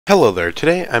Hello there,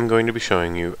 today I'm going to be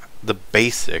showing you the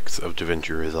basics of Davinci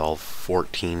Resolve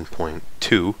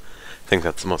 14.2. I think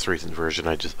that's the most recent version,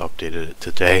 I just updated it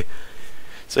today.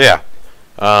 So yeah,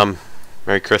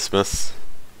 Merry Christmas.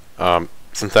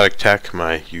 Synthetic Tech,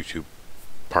 my YouTube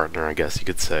partner I guess you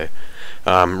could say,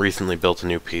 recently built a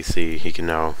new PC. He can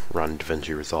now run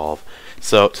Davinci Resolve.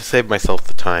 So to save myself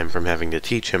the time from having to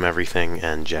teach him everything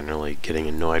and generally getting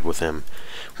annoyed with him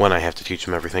when I have to teach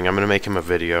him everything, I'm going to make him a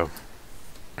video.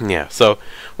 Yeah, so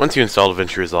once you install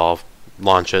Davinci Resolve,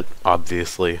 launch it,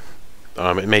 obviously.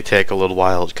 It may take a little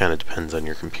while, it kind of depends on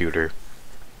your computer.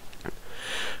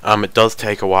 It does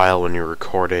take a while when you're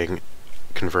recording,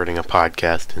 converting a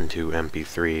podcast into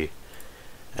MP3,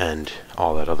 and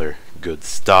all that other good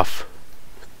stuff.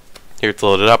 Here it's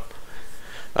loaded up.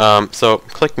 So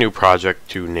click New Project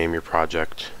to name your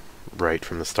project right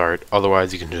from the start.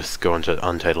 Otherwise, you can just go into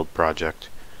Untitled Project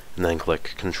and then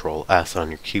click Control S on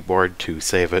your keyboard to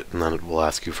save it, and then it will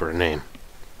ask you for a name.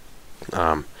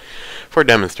 For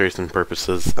demonstration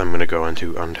purposes, I'm going to go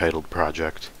into Untitled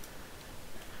Project.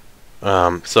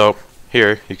 So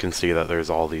here you can see that there's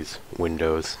all these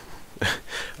windows.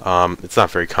 It's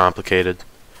not very complicated.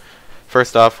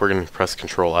 First off, we're going to press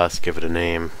Control S, give it a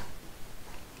name.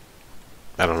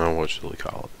 I don't know what should we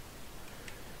call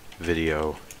it.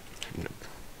 Video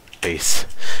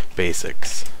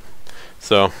basics.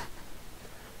 So,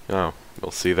 you'll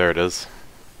see there it is.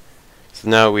 So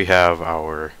now we have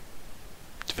our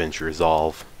Davinci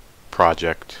Resolve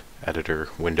project editor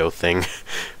window thing.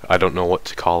 I don't know what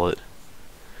to call it.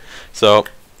 So,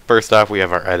 first off, we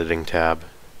have our editing tab.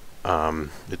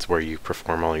 It's where you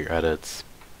perform all your edits,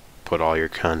 put all your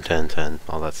content and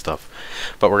all that stuff.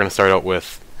 But we're going to start out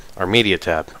with our media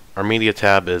tab. Our media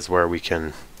tab is where we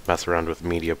can mess around with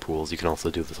media pools. You can also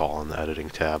do this all in the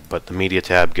editing tab, but the media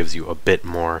tab gives you a bit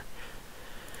more.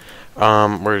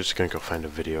 We're just gonna go find a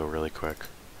video really quick.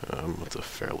 What's a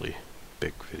fairly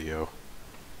big video?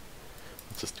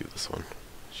 Let's just do this one.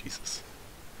 Jesus.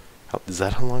 Is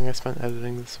that how long I spent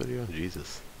editing this video?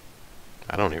 Jesus.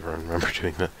 I don't even remember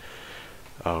doing that.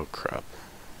 Oh crap.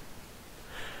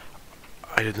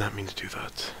 I did not mean to do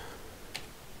that.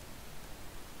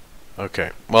 Okay,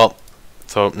 well,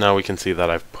 so now we can see that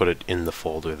I've put it in the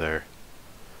folder there.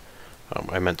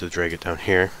 I meant to drag it down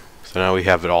here. So now we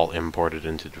have it all imported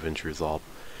into Davinci Resolve.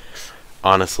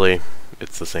 Honestly,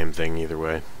 it's the same thing either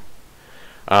way.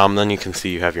 Then you can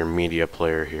see you have your media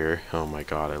player here. Oh my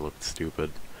god, I looked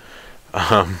stupid.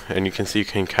 And you can see you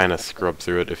can kind of scrub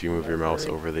through it if you move your mouse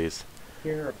over these.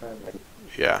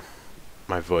 Yeah,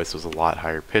 my voice was a lot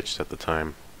higher pitched at the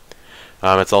time.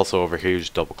 It's also over here, you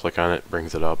just double click on it,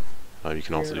 brings it up. You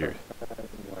can also do...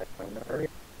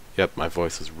 Yep, my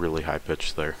voice is really high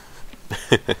pitched there.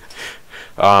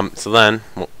 So then,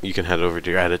 you can head over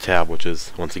to your Edit tab, which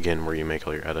is, once again, where you make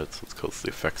all your edits. Let's go to the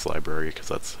Effects library, because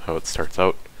that's how it starts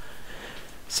out.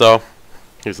 So,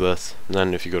 here's this. And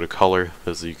then if you go to Color,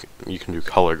 you can do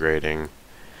color grading,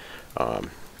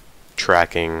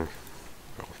 tracking.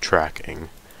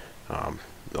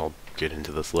 I'll get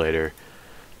into this later.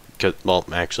 Well,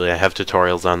 actually, I have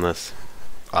tutorials on this.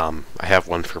 I have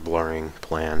one for blurring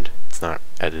planned. It's not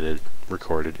edited,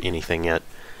 recorded, anything yet.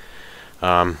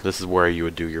 This is where you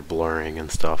would do your blurring and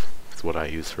stuff. It's what I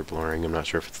use for blurring. I'm not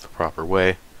sure if it's the proper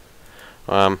way.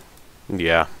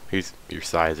 Yeah, here's your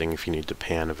sizing if you need to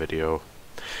pan a video.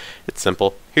 It's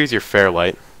simple. Here's your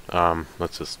Fairlight.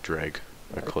 Let's just drag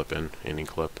a clip in, any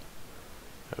clip.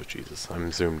 Oh Jesus,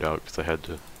 I'm zoomed out because I had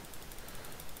to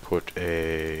put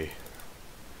a...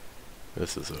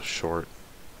 This is a short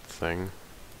thing.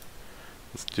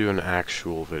 Let's do an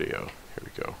actual video. Here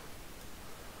we go.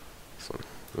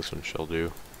 This one shall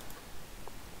do.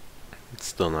 It's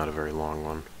still not a very long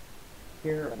one.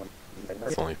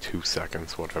 It's only 2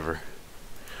 seconds, whatever.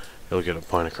 It'll get a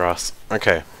point across.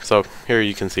 Okay, so here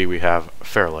you can see we have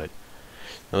Fairlight.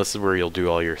 Now this is where you'll do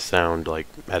all your sound, like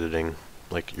editing,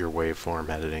 like your waveform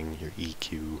editing, your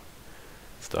EQ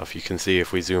stuff. You can see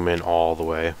if we zoom in all the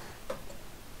way,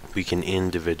 we can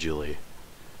individually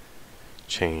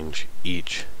change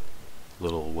each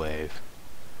little wave.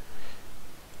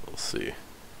 We'll see.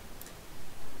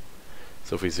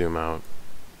 So if we zoom out,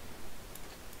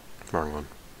 wrong one.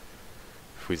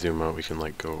 If we zoom out, we can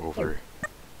like go over.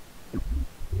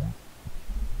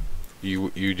 You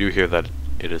do hear that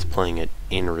it is playing it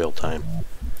in real time.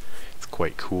 It's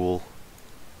quite cool.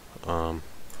 So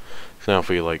now if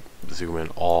we like zoom in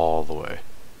all the way,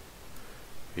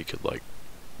 we could like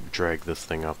drag this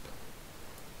thing up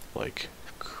like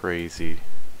crazy.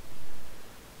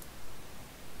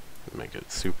 Make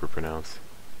it super pronounced.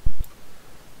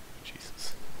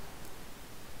 Jesus.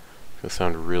 It's gonna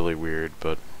sound really weird,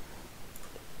 but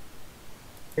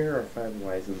Here are 5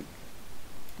 Wises.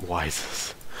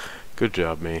 Wises. Good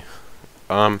job, me.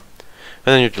 And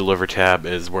then your deliver tab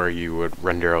is where you would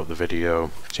render out the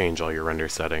video, change all your render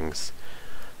settings,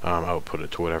 output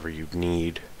it to whatever you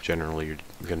need. Generally, you're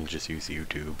going to just use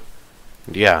YouTube.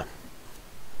 And yeah.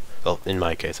 Well, in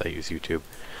my case, I use YouTube.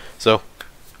 So,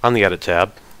 on the edit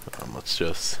tab, let's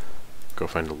just go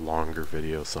find a longer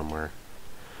video somewhere.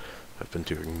 I've been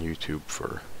doing YouTube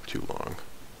for too long,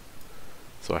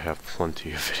 so I have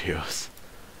plenty of videos.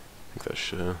 I think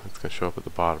it's going to show up at the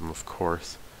bottom, of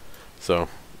course. So,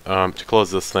 to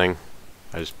close this thing,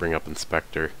 I just bring up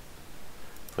Inspector.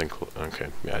 Okay,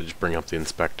 yeah, I just bring up the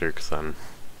Inspector, because then,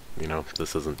 you know,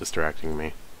 this isn't distracting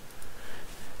me.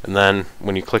 And then,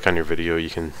 when you click on your video, you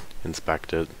can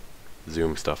inspect it,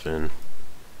 zoom stuff in.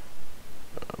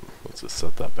 Let's just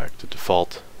set that back to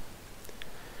default.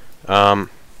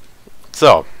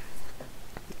 So,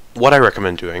 what I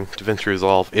recommend doing, Davinci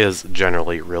Resolve is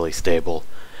generally really stable,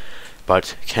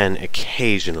 but can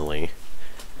occasionally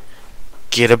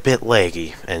get a bit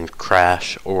laggy and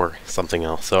crash or something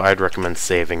else. So I'd recommend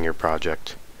saving your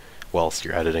project whilst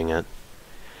you're editing it.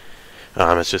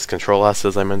 It's just Control S,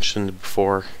 as I mentioned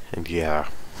before, and yeah.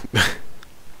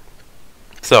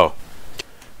 So,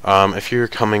 if you're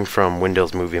coming from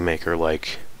Windows Movie Maker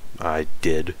like I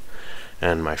did,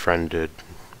 and my friend did,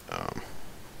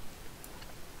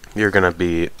 you're gonna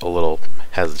be a little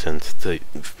hesitant to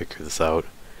figure this out.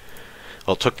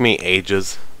 Well, it took me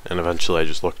ages, and eventually I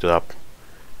just looked it up.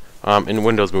 In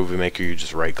Windows Movie Maker, you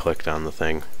just right-clicked on the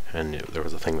thing, and there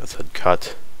was a thing that said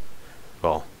cut.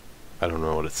 Well, I don't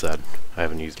know what it said. I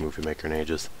haven't used Movie Maker in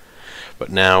ages. But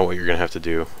now what you're going to have to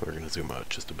do, we're going to zoom out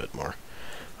just a bit more.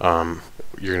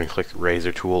 You're going to click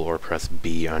Razor Tool or press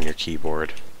B on your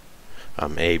keyboard.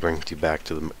 A brings you back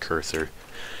to the cursor.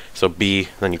 So B,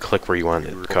 then you click where you want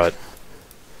it cut.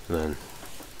 And then,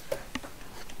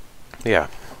 yeah,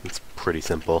 it's pretty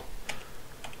simple.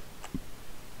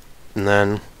 And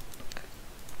then,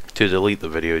 to delete the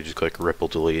video, you just click Ripple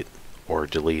Delete or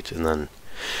Delete, and then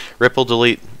Ripple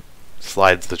Delete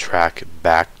slides the track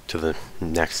back to the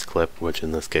next clip, which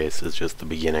in this case is just the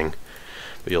beginning.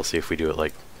 But you'll see if we do it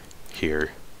like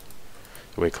here,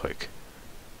 we click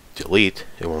Delete,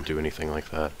 it won't do anything like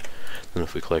that. Then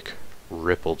if we click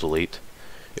Ripple Delete,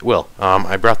 it will.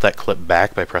 I brought that clip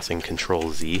back by pressing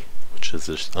Control Z, which is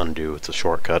just undo. It's a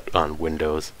shortcut on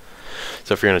Windows.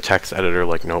 So if you're in a text editor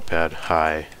like Notepad,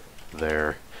 hi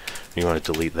there, and you want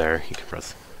to delete there, you can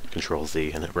press Control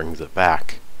Z and it brings it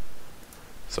back.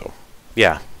 So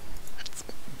yeah, it's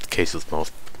the case with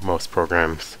most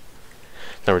programs.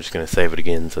 Now we're just going to save it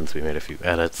again since we made a few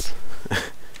edits.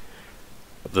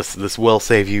 This will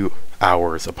save you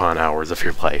hours upon hours of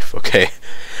your life, okay?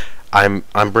 I'm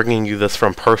bringing you this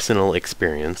from personal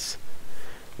experience.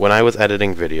 When I was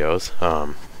editing videos,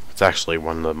 it's actually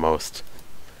one of the most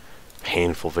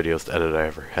painful videos to edit I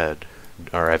ever had,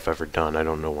 or I've ever done. I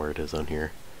don't know where it is on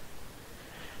here.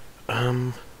 I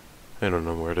don't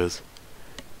know where it is.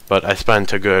 But I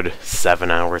spent a good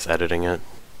 7 hours editing it.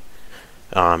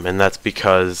 And that's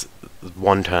because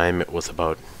one time I was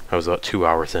about 2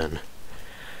 hours in.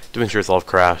 Davinci Resolve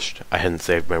crashed, I hadn't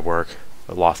saved my work,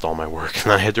 I lost all my work,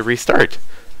 and I had to restart.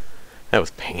 That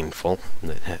was painful.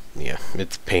 Yeah,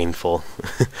 it's painful,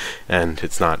 and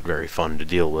it's not very fun to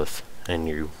deal with, and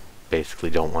you basically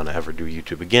don't want to ever do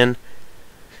YouTube again.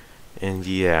 And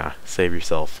yeah, save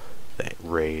yourself that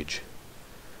rage.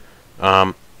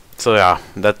 So yeah,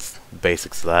 that's the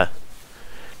basics of that.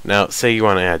 Now, say you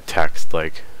want to add text,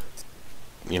 like,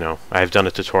 you know, I've done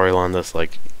a tutorial on this,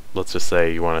 like, let's just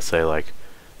say you want to say, like,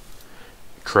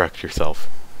 correct yourself.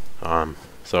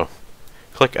 So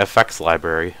click FX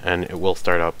Library, and it will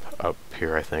start up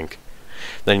here, I think.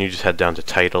 Then you just head down to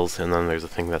Titles, and then there's a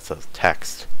thing that says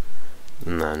Text.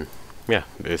 And then, yeah,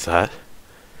 there's that.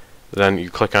 Then you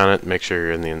click on it, make sure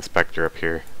you're in the inspector up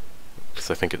here,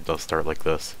 because I think it does start like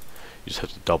this. You just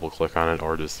have to double click on it,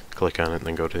 or just click on it and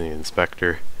then go to the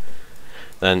inspector.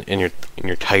 Then in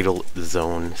your title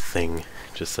zone thing,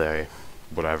 just say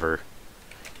whatever,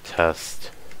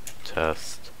 test,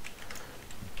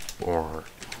 or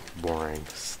boring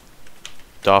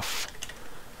stuff.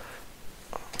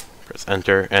 Press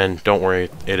enter, and don't worry,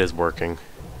 it is working.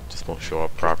 It just won't show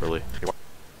up properly.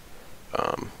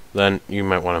 Then you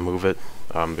might want to move it.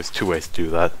 There's 2 ways to do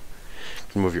that.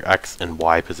 You can move your X and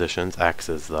Y positions. X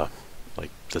is the,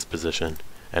 like, this position,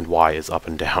 and Y is up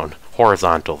and down.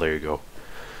 Horizontal, there you go.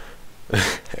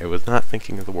 I was not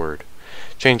thinking of the word.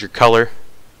 Change your color.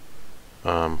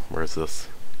 Where's this?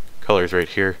 Color's right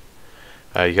here.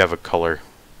 You have a color.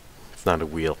 It's not a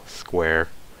wheel. Square.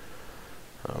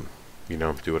 You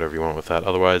know, do whatever you want with that.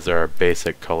 Otherwise, there are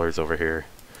basic colors over here.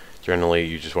 Generally,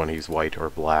 you just want to use white or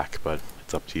black, but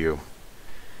it's up to you.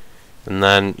 And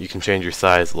then you can change your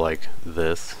size like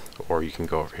this, or you can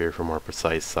go over here for more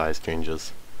precise size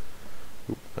changes.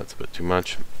 Oop, that's a bit too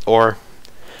much. Or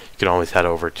you can always head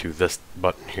over to this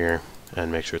button here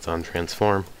and make sure it's on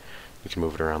transform. You can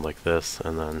move it around like this,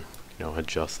 and then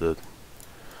adjust it.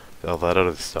 All that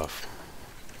other stuff.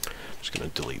 I'm just gonna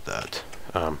delete that.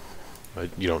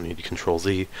 You don't need to Control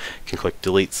Z. You can click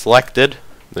Delete Selected,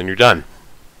 then you're done.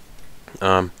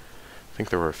 I think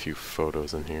there were a few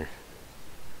photos in here,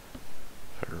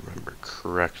 if I remember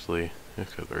correctly.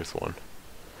 Okay, there's one.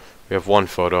 We have one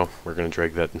photo. We're going to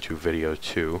drag that into video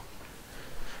 2.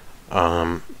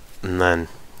 And then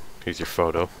here's your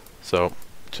photo. So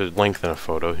to lengthen a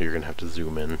photo, you're going to have to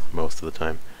zoom in most of the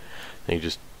time. And you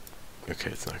just...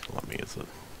 Okay, it's not going to let me.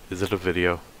 Is it a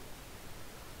video?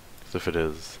 Because if it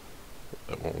is,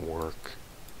 that won't work.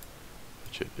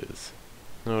 Which it is.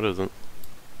 No, it isn't.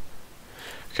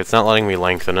 Okay, it's not letting me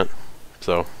lengthen it.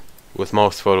 So with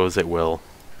most photos it will.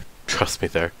 Trust me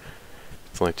there.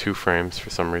 It's only 2 frames for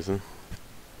some reason.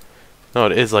 No,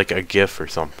 it is like a GIF or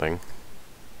something.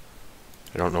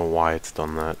 I don't know why it's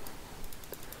done that.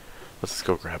 Let's just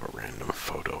go grab a random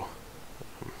photo.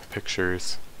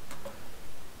 Pictures.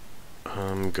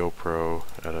 GoPro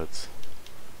edits.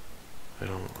 I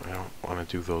don't want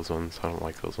to do those ones. I don't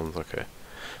like those ones. Okay.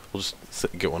 We'll just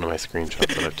get one of my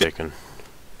screenshots that I've taken.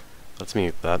 Let's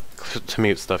mute that. To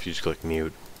mute stuff, you just click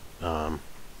mute.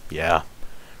 Yeah.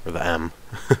 Or the M.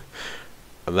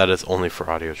 And that is only for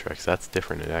audio tracks. That's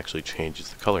different. It actually changes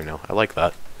the color now. I like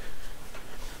that.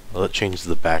 Well, it changes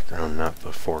the background, not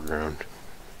the foreground.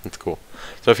 That's cool.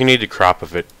 So if you need to crop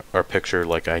a picture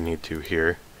like I need to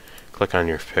here, click on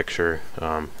your picture,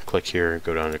 click here,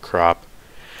 go down to crop.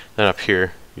 Then up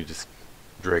here, you just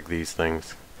drag these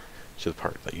things to the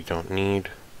part that you don't need,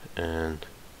 and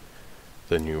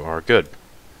then you are good.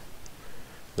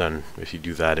 Then if you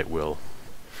do that, it will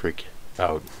freak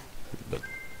out. But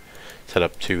set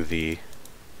up to the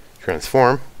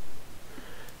transform,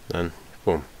 then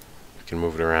boom, you can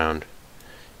move it around,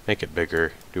 make it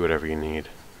bigger, do whatever you need,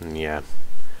 and yeah.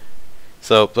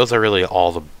 So those are really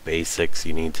all the basics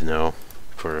you need to know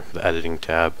for the editing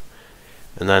tab.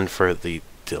 And then for the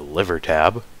deliver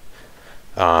tab,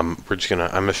 I'm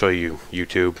gonna show you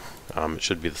YouTube. It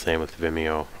should be the same with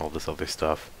Vimeo, all this other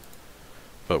stuff,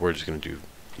 but we're just gonna do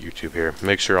YouTube here.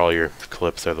 Make sure all your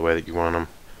clips are the way that you want them.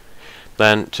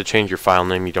 Then to change your file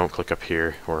name, you don't click up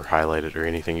here or highlight it or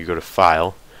anything. You go to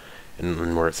File, and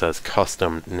then where it says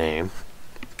Custom Name,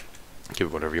 give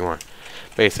it whatever you want.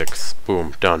 Basics,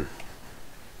 boom, done.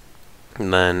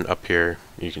 And then up here,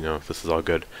 you can know if this is all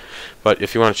good. But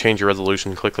if you want to change your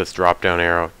resolution, click this drop down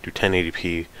arrow, do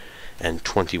 1080p and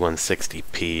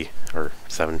 2160p or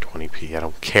 720p, I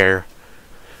don't care.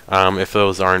 If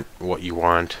those aren't what you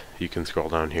want, you can scroll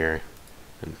down here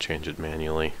and change it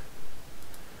manually.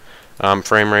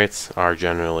 Frame rates are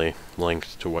generally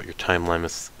linked to what your timeline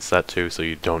is set to, so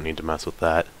you don't need to mess with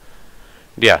that.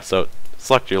 Yeah, so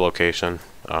select your location.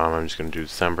 I'm just going to do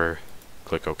December,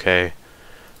 click OK,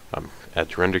 add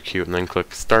to render queue, and then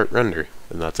click Start Render,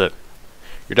 and that's it.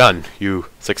 You're done. You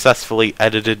successfully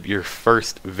edited your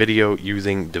first video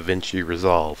using Davinci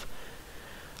Resolve.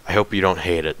 I hope you don't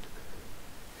hate it.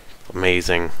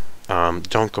 Amazing.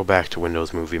 Don't go back to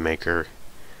Windows Movie Maker.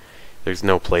 There's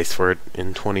no place for it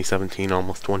in 2017,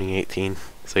 almost 2018.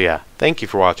 So yeah, thank you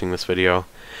for watching this video.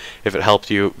 If it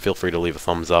helped you, feel free to leave a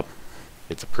thumbs up.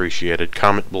 It's appreciated.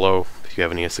 Comment below if you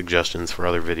have any suggestions for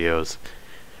other videos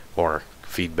or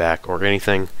feedback or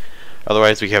anything.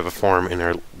 Otherwise, we have a form in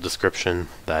our description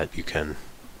that you can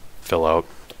fill out.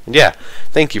 And yeah,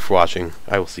 thank you for watching.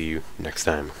 I will see you next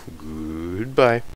time. Goodbye.